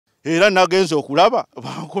era nagenze okulaba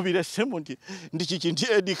bankubira essimu ndi kiki nti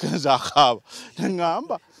Eddy Kenzo akaaba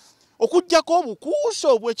ngamba okujjako obukuusa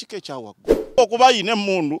obw'ekika ekyawaggulu okuba ayina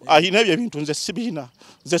emmundu ayina ebyo ebintu nze sibiina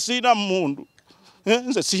nze siina mmundu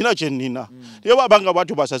nze siina kye nnina naye babanga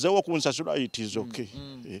bwatyo basazeewo kunsasula it is okay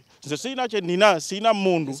nze siina kye nnina siina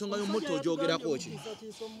mmundu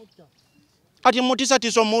ati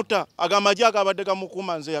mutiisatiisa omutta ag'amagye agabadde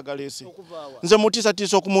gamukuuma nze yagaleese nze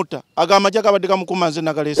mutiisatiisa okumutta ag'amagye agabadde gamukuuma nze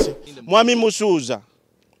nagaleese mwami Musuuza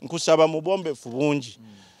nkusaba mubombefu bungi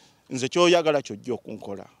nze kyoyagala kyojja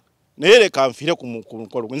okunkola naye leka nfiire ku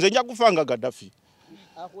mukolo nze nja kufa nga Gaddafi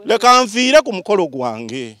leka nfiire ku mukolo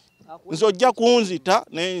gwange nze ojja kunzita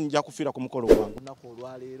naye nja kufiira ku mukolo gwange lunaku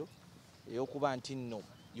olwaleero ey'okuba nti nno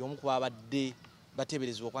y'omu ku babadde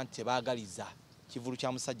bateeberezebwa okuba nti tebaagaliza kivulu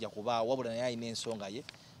kya musajja kuba wabula naye alina ensonga ye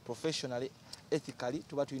professionally ethically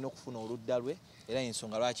tuba tulina okufuna oludda lwe era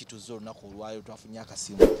ensonga lwaki tuzze olunaku olwaleero twafunye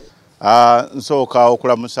akasimu nsooka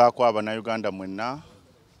okulamusaako Abannayuganda mwenna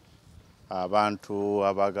abantu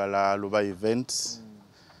abagala Luba events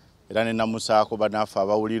era ne namusaako banaffe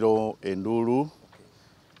abawuliro enduulu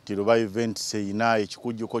ti Luba events eyina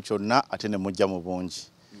ekikujjuko kyonna ate ne mujja mu bungi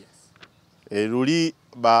luli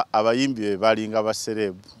abayimbi be balinga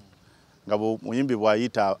baserebu nga muyimbi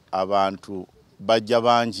bw'ayita abantu bajja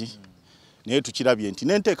bangi naye tukirabye nti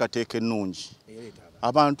n'enteekateeka ennungi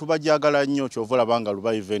abantu bajagala nnyo kyova olabanga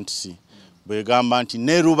Luba events bwegamba nti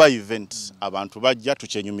ne Luba events abantu bajja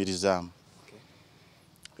tukyenyumirizaamu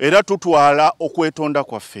era tutwala okwetonda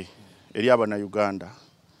kwaffe eri Abannayuganda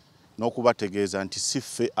n'okubategeeza nti si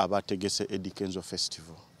ffe abategese Eddy Kenzo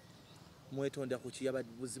Festival.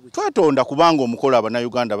 Twetonda kubanga omukolo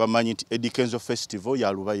Abannayuganda bamanyi nti Eddy Kenzo Festival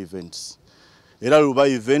ya Luba events era Luba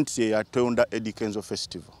events ye yatonda Eddy Kenzo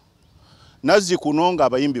Festival. Nazzi kuno nga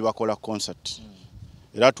abayimbi bakola concert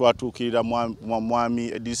era twatuukirira mwami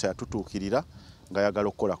Edisa yatutuukirira nga yagala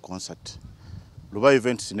okukola concert. Luba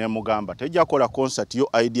events ne mugamba tejja kola concert yo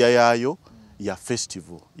idea yaayo ya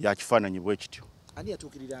festival ya kifaananyi bwe kityo. Ani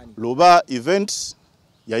yatuukirirani? Luba events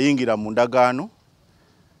yayingira mu ndagaano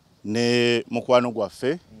ne mukwano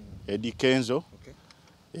gwaffe Eddy Kenzo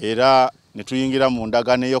era ne tuyingira mu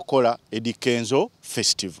ndagaano y'okukola Eddy Kenzo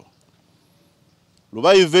Festival.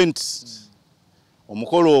 Luba events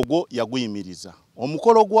omukolo ogwo yaguyimiriza.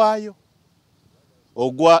 Omukolo gwayo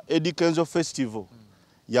ogwa Eddy Kenzo Festival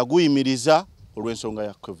yaguyimiriza olw'ensonga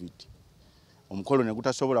ya COVID. Omukolo ne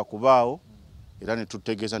gutasobola kubaawo era ne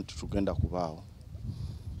tutegeeza nti tugenda kubaawo.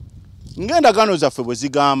 Ng'endagaano zaffe bwe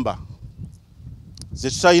zigamba ze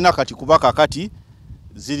tutalina kati kuba kakati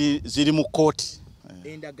ziri mu kooti.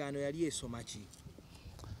 Endagaano yali esoma ki?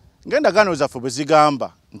 Ng'endagaano zaffe bwe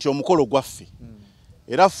zigamba nti omukolo gwaffe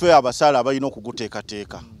era ffe abasaala abalina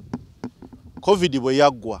okuguteekateeka. COVID bwe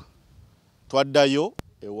yaggwa twaddayo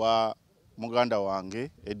ewa muganda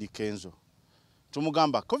wange Eddy Kenzo.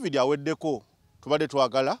 Tumugamba COVID aweddeko tubadde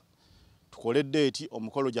twagala tukole date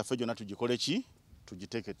omukolo gyaffe gyonna tugikole ki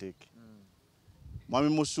tugiteeketeeke. Mwami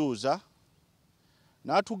Musuuza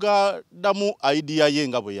n'atugaddamu idea ye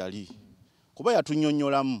nga bwe yali kuba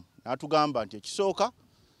yatunnyonnyolamu n'atugamba nti ekisooka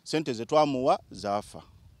sente ze twamuwa zaafa.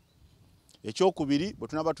 Ekyokubiri bwe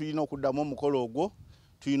tunaba tulina okuddamu omukolo ogwo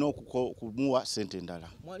tulina okumuwa sente endala.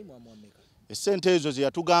 Esente ezo ze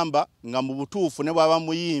yatugamba nga mu butuufu ne bw'aba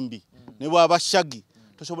muyimbi ne bw'aba shagi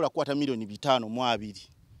tosobola kukwata $520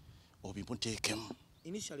 obimuteekemu.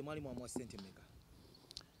 Initially mwali mwamuwa sente mmeka?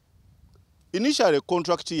 Initially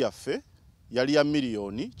contract yaffe yali ya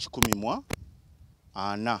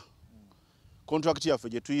 $1,140,000. Contract yaffe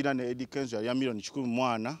gye tuyina ne Eddy Kenzo yali ya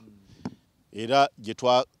 $1,140,000 era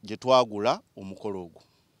gye twagula omukolo ogwo.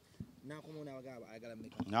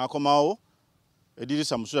 N'akomawo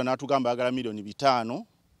Eddirisa Musuuza n'atugamba ayagala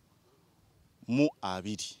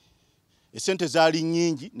 $520,000. Esente zaali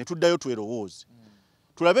nnyingi ne tuddayo twerowooze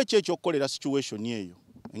tulabe ki ekyokukolera situation eyo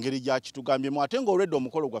engeri gyakitugambyemu ate ng'olwedde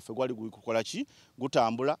omukolo gwaffe gwali gukukola ki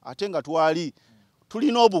gutambula ate nga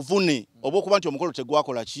tulina obuvune obw'okuba nti omukolo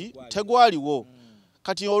tegwakola ki tegwaliwo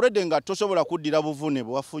kati olwedde nga tosobola kuddira buvune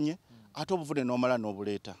bwe wafunye ate obuvune n'omala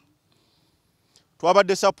n'obuleeta.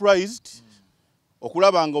 Twabadde surprised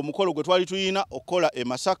okulaba nga omukolo gwe twali tuyina okukola e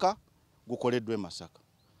Masaka gukoleddwa e Masaka.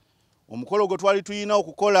 Omukolo gwe twali tuyina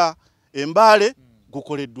okukola e Mbale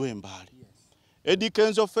gukoleddwa e Mbale. Eddy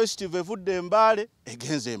Kenzo Festival evudde e Mbale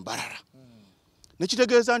egenze e Mbarara.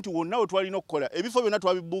 Nekitegeeza nti wonna we twalina okukola ebifo byonna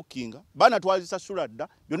twabibookinga baana twazisasula dda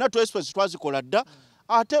byonna expense twazikola dda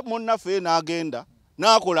ate munnaffe n'agenda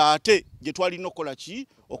n'akola ate gye twalina okukola ki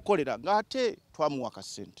okukolera ng'ate twamuwa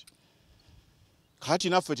kasente. Kati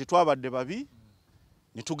naffe tetwabadde babi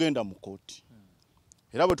ne tugenda mu kooti.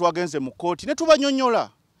 Era bwe twagenze mu kooti ne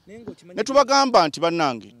tubanyonnyola ne tubagamba nti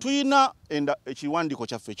bannange tuyina ekiwandiiko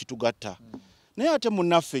kyaffe ekitugatta naye ate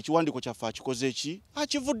munnaffe ekiwandiiko kyaffe akikoze eki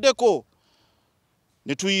akivuddeko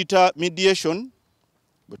ne tuyita mediation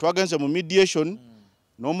bwe twagenze mu mediation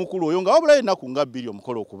n'omukulu oyo nga wabulayo ennaku nga bbiri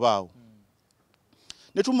omukolo okubaawo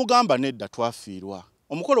ne tumugamba nedda twafiirwa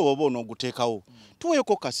omukolo woba onooguteekawo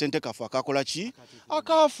tuweeko kasente kaffe akakola ki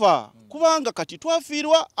akaafa kubanga kati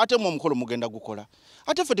twafiirwa ate mu omukolo mugenda gukola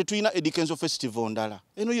ate ffe tetuyina Eddy Kenzo festival ndala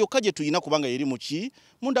eno yokka gye tuyina kubanga eri mu ki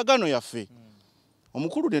mu ndagaano yaffe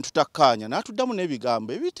omukulu ne tutakkaanya n'atuddamu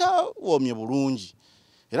n'ebigambo ebitawoomye bulungi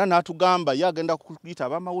era n'atugamba ye agenda kuyita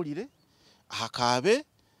ab'amawulire akaabe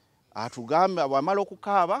atugambe bw'amala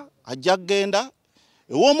okukaaba ajja kgenda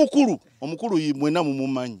omukulu mwenna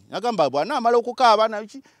mumumanyi agamba bw'anaamala okukaaba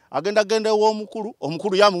naki agenda ew'omukulu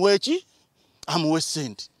omukulu yamuwa eki amuwe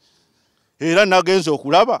ssente era nagenza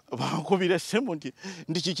okulaba bankubira essemu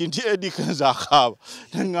ndi kiki nti Eddy Kenzo akaaba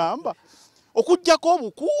neŋŋamba okuggyako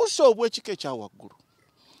obukuusa obw'ekika ekya waggulu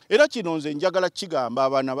era kino nze njagala kigamba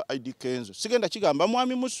abaana ba Eddy Kenzo sigenda kigamba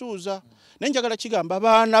mwami Musuuza naye njagala kigamba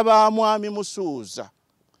abaana ba mwami Musuuza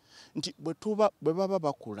nti bwe baba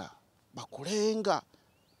bakula bakulenga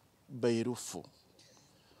beerufu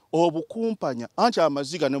obukumpanya anti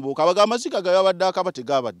amaziga ne bwokabaga amaziga gayabadde akaba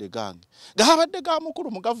tegabadde gange gabadde ga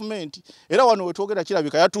mukulu mu gavumenti era wano we twogera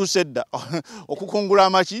kirabika yatuuse dda okukungula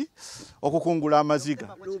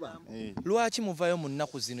amaziga lwaki muvaayo mu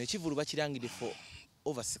nnaku zino ekivulu bakirangire for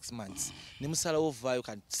over 6 months ne musalawo ovaayo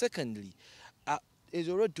kati secondly as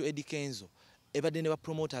a road to Eddy Kenzo ebadde ne ba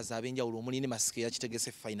promoters abenjawulo omuli ne Masike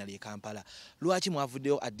yakitegese finally e Kampala lwaki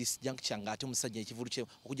mwavuddeyo at this juncture ng'ate omusajja ekivulu kye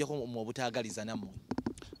okujjako mu obutaagaliza nammwe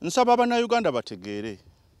nsaba Abannayuganda bategeere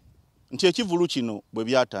nti ekivulu kino bwe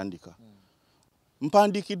byatandika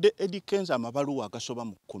mpandikidde Eddy Kenzo amabaluwa agasoba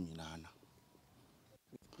mu 18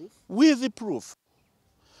 with proof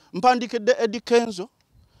mpandikidde Eddy Kenzo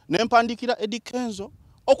ne mpandikira Eddy Kenzo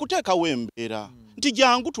okuteekawo embeera nti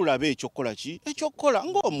jangu tulabe ekyokukola ki ekyokukola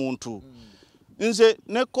ng'omuntu nze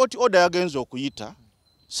ne court order yagenza okuyita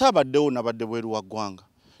saabaddewo nabadde bweru wa ggwanga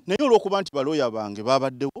naye olw'okuba nti balooya bange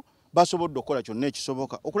babaddewo basobodde okukola kyonna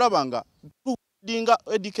ekisoboka okulaba nga tudinga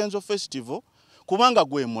Eddy Kenzo festival kubanga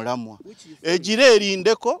gwe mulamwa egira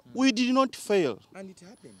erindeko we did not fail and it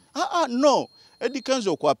happened no Eddy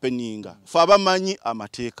Kenzo okwapeninga fe abamanyi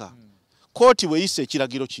amateeka kooti weeyise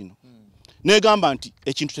ekiragiro kino negamba nti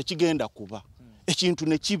ekintu tekigenda kuba ekintu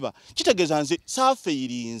ne kiba kitegeeza nze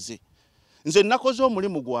saafeeyirinze nze nakoze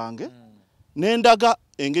omulimu gwange nendaga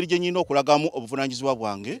engeri gye nyina okulagamu obuvunaanyizibwa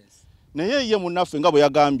bwange naye ye munnaffe nga bwe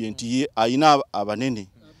yagambye nti ye ayina abanene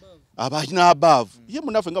abalina abaavu ye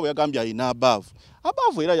munnaffe nga bwe yagambye ayina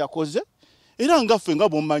abaavu era yakoze era ngaffe nga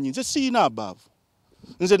bw'omanyi nze siyina abaavu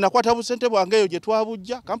nze nakwata busente bwange eyo gye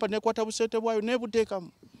twabujja kampani nekwata busente bwayo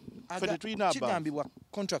nebuteekamu ffe tetulina abaavu kigambibwa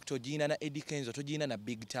contract ogiina na Eddy Kenzo togiina na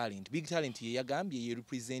Big Talent ye yagambye ye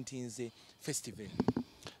representinze festival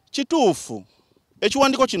kituufu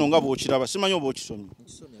ekiwandiiko kino nga bw'okiraba simanyi oba okisomye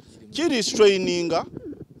kiri straininga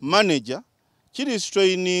manager kiri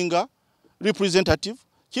straininga representative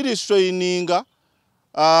kiri straininga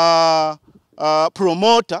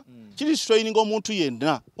promoter kiri straininga omuntu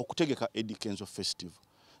yenna okutegeka Eddy Kenzo festival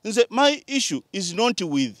nze my issue is not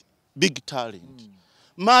with Big Talent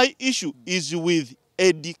my issue is with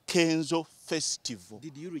Eddy Kenzo festival.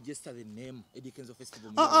 Did you register the name Eddy Kenzo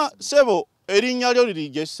festival? Sebo erinnya lyo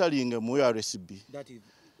liregistaringe mu RSB. That is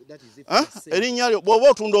if erinnya lyo bw'oba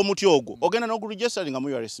otunda omuti ogwo ogenda n'oguregistaringa mu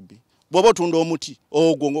RSB. Bw'oba otunda omuti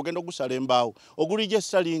ogwo ng'ogenda ogusala embaawo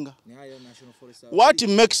oguregistaringa.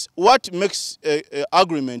 What makes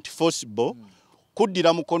agreement forcible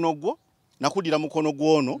kuddira mukono gwo na kuddira mukono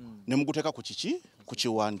gwono ne muguteeka ku kiki ku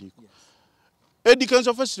kiwandiiko. Eddy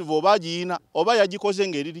Kenzo festival oba agiyina oba yagikoze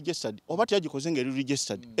ng'eri registered oba teyagikoze ng'eri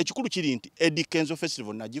registered ekikulu kiri nti Eddy Kenzo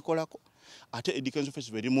festival nagikolako ate Eddy Kenzo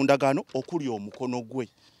festival eri mu ndagaano okuli omukono gwe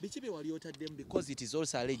bikibe wali otaddemu because it is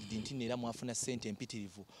also alleged nti neera mwafuna ssente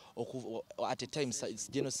empitirivu at a time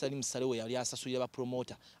General Salim Salewo yali asasulira ba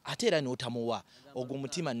promoter ate era n'otamuwa ogwo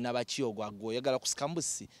mutima nnabaki ogwo oyagala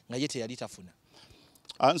kusikambusi nga ye teyali tafuna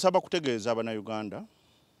nsaba kutegeeza Abannayuganda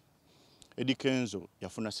Eddy Kenzo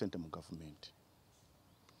yafuna ssente mu gavumenti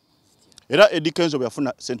era Eddy Kenzo bwe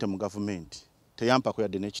yafuna ssente mu gavumenti teyampako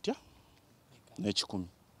yadde n'ekitya n'ekikumi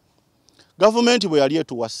gavumenti bwe yali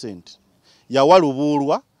etuwa ssente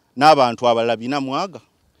yawalubuulwa n'abantu abalala 420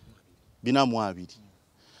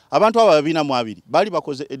 abantu abo 420 baali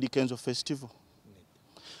bakoze Eddy Kenzo festival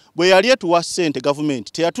bwe yali etuwa ssente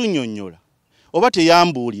gavumenti teyatunnyonnyola oba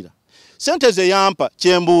teyambuulira ssente ze yampa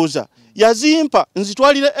kyembuuza yazimpa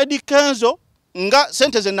nzitwalire Eddy Kenzo nga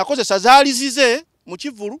ssente ze nakozesa zaali zize mu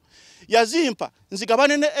Kivulu yazimpa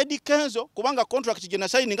nzigabane ne Eddy Kenzo kubanga contract gye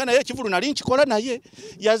nasayininga naye Kivulu nali nkikola naye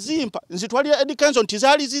yazimpa nzitwalira Eddy Kenzo nti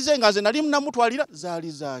zaali zize nga nze nali namutwalira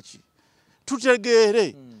zaali zaaki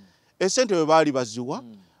tutegeere esente bwe baali baziwa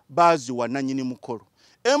baziwa nanyini mukolo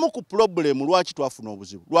emu ku problem lwaki twafuna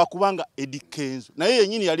obuzibu lwakubanga Eddy Kenzo naye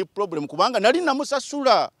yenyini yali problem kubanga nali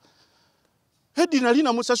namusasula Eddy nali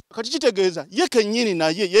namusasula kati kitegeeza ye kennyini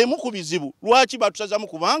naye yemu ku bizibu lwaki batusazamu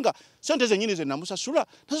kubanga sente zenyini ze namusasula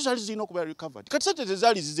nazo zaali zirina okuba recovered kati sente ze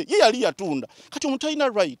zaali zize ye yali yatunda kati omuntu alina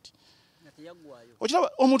right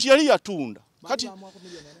okiraba omuntu yali yatunda kati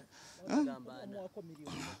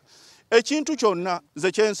ekintu kyonna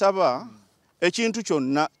ze kyensaba ekintu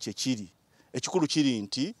kyonna kye kiri ekikulu kiri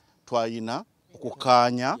nti twayina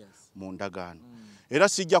okukaanya mu ndagaano era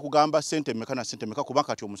sijja kugamba sente meka na sente meka kuba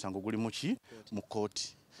kati omusango guli muki mu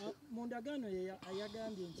kooti mu ndagaano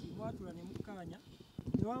ayagambye nti mwatula ne mukaanya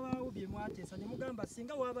ne wabaawo bye mwateesa ne mugamba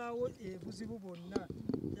singa wabaawo buzibu bwonna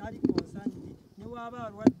yali konsani ne waba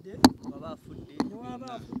alwadde ne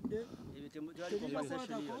waba afudde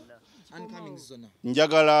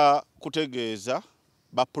njagala kutegeeza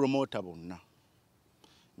ba promoter bonna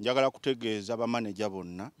njagala kutegeeza ba manager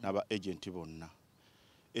bonna n'aba agent bonna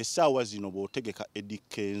essaawa zino bw'otegeka Eddy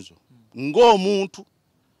Kenzo ng'omuntu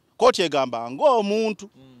kooti egamba ng'omuntu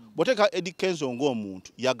bw'otegeka Eddy Kenzo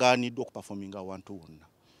ng'omuntu yagaaniddwa okuperforminga awantu wonna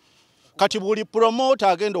kati buli promoter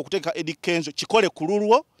agenda okutegeka Eddy Kenzo kikole ku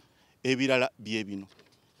lulwo ebirala bye bino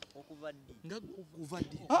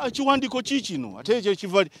kiwandiiko ki kino ate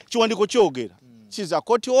kiwandiiko kyogera kiza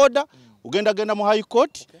court order genda mu high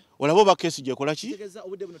court olaba oba kesi gyekola ki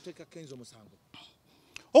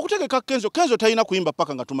okutegeka Kenzo talina kuyimba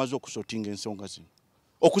paka nga tumaze okusotinga ensonga zino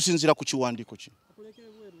okusinzira ku kiwandiiko kino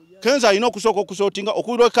Kenzo alina okusooka okusotinga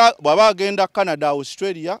okuleka bw'aba agenda Canada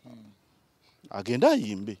Australia agenda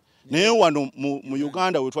ayimbe naye wano mu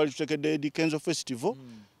Uganda we twali tutekedde Eddy Kenzo Festival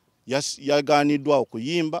yagaaniddwa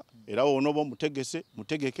okuyimba era wonoba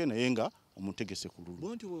mutegeke naye nga omutegese ku lulu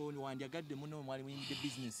bonti we wandyagadde muno mwali muyimide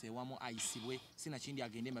business ewamu ayisibwe sina kindi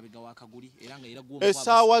agende mabega wakaguli era nga era gwo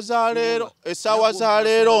essaawa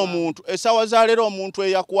za leero omuntu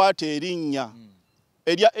eyakwata erinnya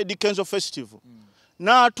erya Eddy Kenzo Festival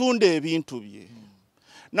n'atunda ebintu bye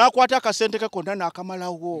n'akwata akasente ke konna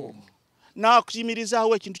n'akamalawo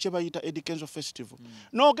n'akimirizaawo ekintu kye bayita Eddy Kenzo Festival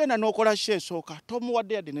n'ogenda n'okola sho esooka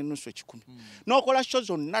tomuwadde yadde n'ennusu 10 n'okola sho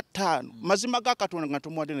zonna 5 mazima ga Katonda nga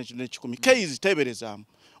tomuwadde n'10 keizi teeberezaamu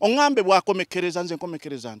oŋŋambe bw'akomekereza nze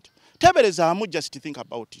nkomekereza nti teeberezaamu just think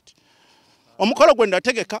about it omukolo gwe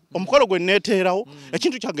ndategeka omukolo gwe neeteerawo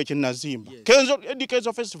ekintu kyange kye nazimba Eddy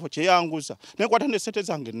Kenzo Festival kye yanguza nekwata n'essente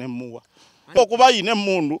zange nemmuwa okuba ayina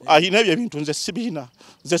emmundu ayina ebyo ebintu nze sibiina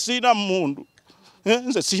nze siina mmundu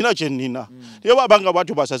nze sina kye nnina naye babanga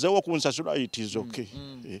bwatyo basazeewo okunsasula it is okay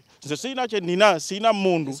nze sina kye nnina sina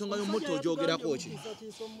mmundu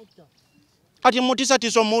kati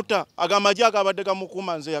mutiisatiisa omutta ag'amagye agabadde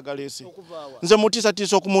gamukuuma nze yagaleese nze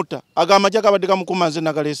mutiisatiisa okumutta ag'amagye agabadde gamukuuma nze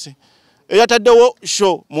nagaleese eyataddewo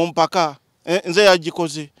show mu mpaka nze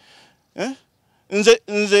yagikoze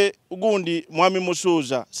nze gundi mwami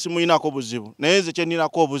Musuuza simuyinako buzibu naye nze kye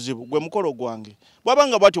nninako obuzibu gwe mukolo gwange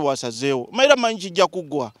bwabanga bwatyo bwasazeewo era manyi kijja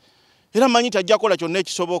kuggwa era manyi tajja kola kyonna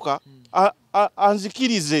ekisoboka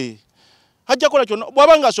anzikirize ajja kola kyonna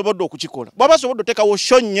bwabanga asobodde okukikola bwaba asobodde otekawo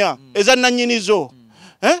shonnya ezannannyinizo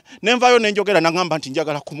nenvayo nenjogera nagamba nti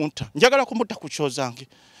njagala kumutta ku kyo zange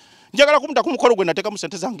njagala kumutta ku mukolo gwe nateekamu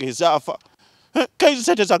sente zange ezaafa kaizi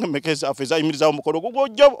sente zange mmeka ezaafa ezayimirizawo omukolo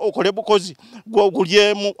gw'ojja okole bukozi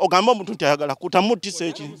gulyemu ogamba omuntu nti ayagala kutamutisa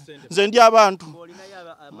eki nze ndi abantu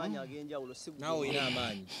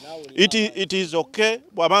it is okay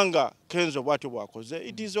bwabanga Kenzo bwatyo bwakoze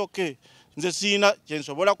it is okay nze siina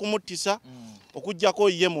kyensobola kumutisa okujjako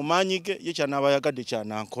ye mu maanyi ge ye kyanaaba yagadde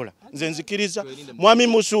kyanankola nze nzikiriza mwami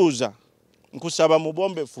Musuuza nkusaba mu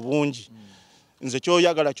bombefu bungi nze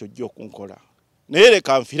kyoyagala kyojja okunkola naye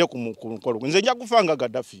leka nfiire ku mukolo nze nja kufanga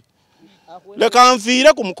Gaddafi leka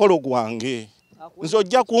nfiire ku mukolo gwange nze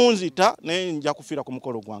ojja kunzita naye nja kufiira ku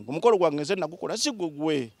mukolo gwange omukolo gwange nze nagukola si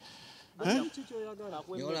gugwe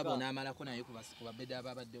olaba onaamalako naye ku babedde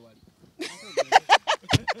ababadde wali